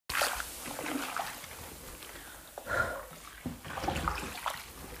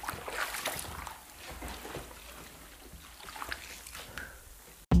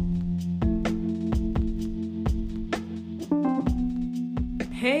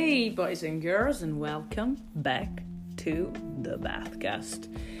Hey boys and girls, and welcome back to the Bathcast.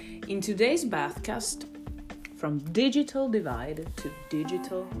 In today's Bathcast, from digital divide to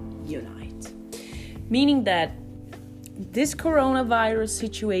digital unite. Meaning that this coronavirus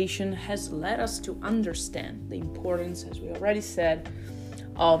situation has led us to understand the importance, as we already said,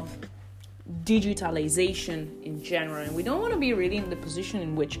 of digitalization in general. And we don't want to be really in the position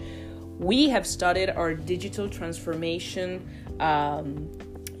in which we have started our digital transformation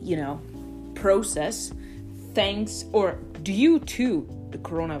process thanks or due to the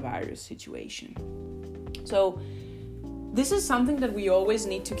coronavirus situation. So this is something that we always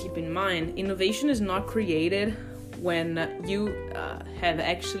need to keep in mind. Innovation is not created when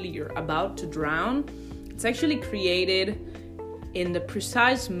you're about to drown. It's actually created in the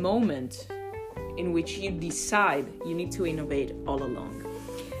precise moment in which you decide you need to innovate all along.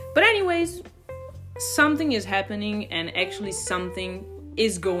 But anyways, something is happening and actually something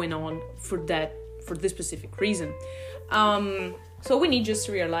is going on for this specific reason. So we need just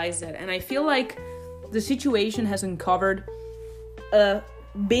to realize that. And I feel like the situation has uncovered a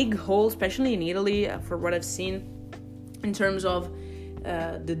big hole, especially in Italy, for what I've seen in terms of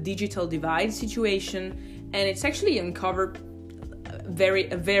the digital divide situation. And it's actually uncovered a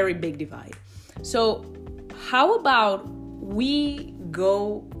very big divide. So how about we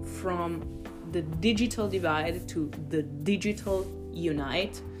go from the digital divide to the digital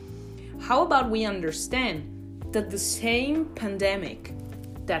unite? How about we understand that the same pandemic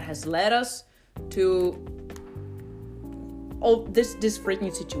that has led us to all this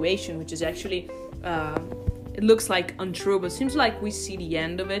freaking situation, which is actually it looks like untrue, but seems like we see the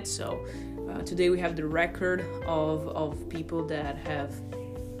end of it. So today we have the record of people that have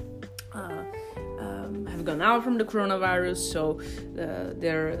gone out from the coronavirus. So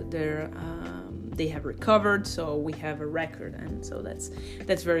they have recovered, so we have a record, and so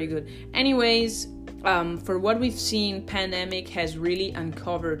that's very good. Anyways, for what we've seen, pandemic has really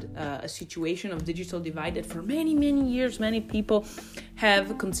uncovered a situation of digital divide that for many years many people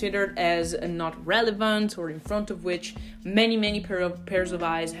have considered as not relevant, or in front of which many pairs of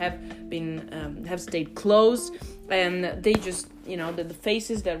eyes have stayed closed, and they just the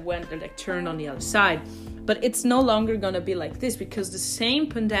faces that turned on the other side. But it's no longer going to be like this, because the same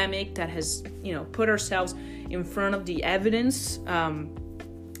pandemic that has, put ourselves in front of the evidence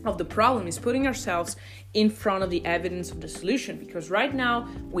of the problem is putting ourselves in front of the evidence of the solution. Because right now,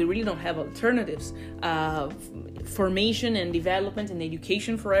 we really don't have alternatives. Formation and development and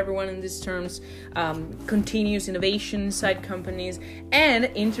education for everyone in these terms, continuous innovation inside companies, and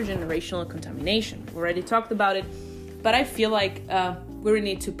intergenerational contamination. We already talked about it, but I feel like we really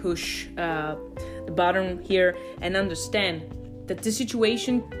need to push the bottom here and understand that this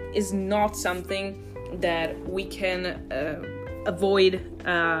situation is not something that we can avoid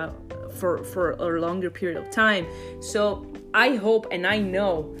for a longer period of time. So I hope and I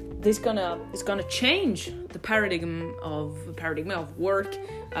know this is gonna change the paradigm of work,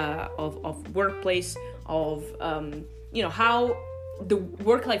 of workplace, of how the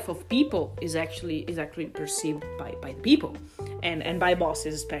work life of people is actually perceived by the people and by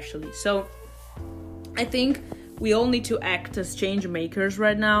bosses especially. So I think we all need to act as change makers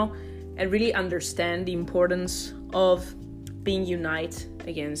right now and really understand the importance of being united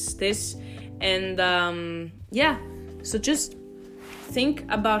against this. And so just think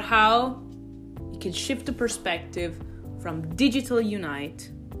about how you can shift the perspective from digital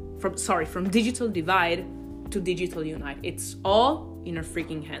divide to digital unite. It's all in our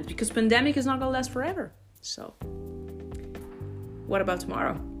freaking hands, because pandemic is not gonna last forever. So what about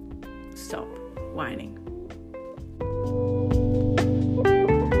tomorrow? Stop whining.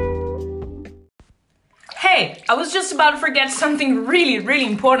 Hey, I was just about to forget something really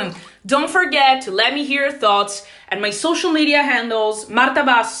important. Don't forget to let me hear your thoughts at my social media handles: Marta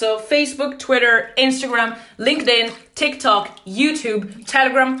Basso, Facebook, Twitter, Instagram, LinkedIn, TikTok, YouTube,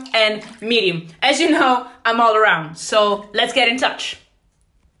 Telegram, and Medium. As you know, I'm all around, so let's get in touch.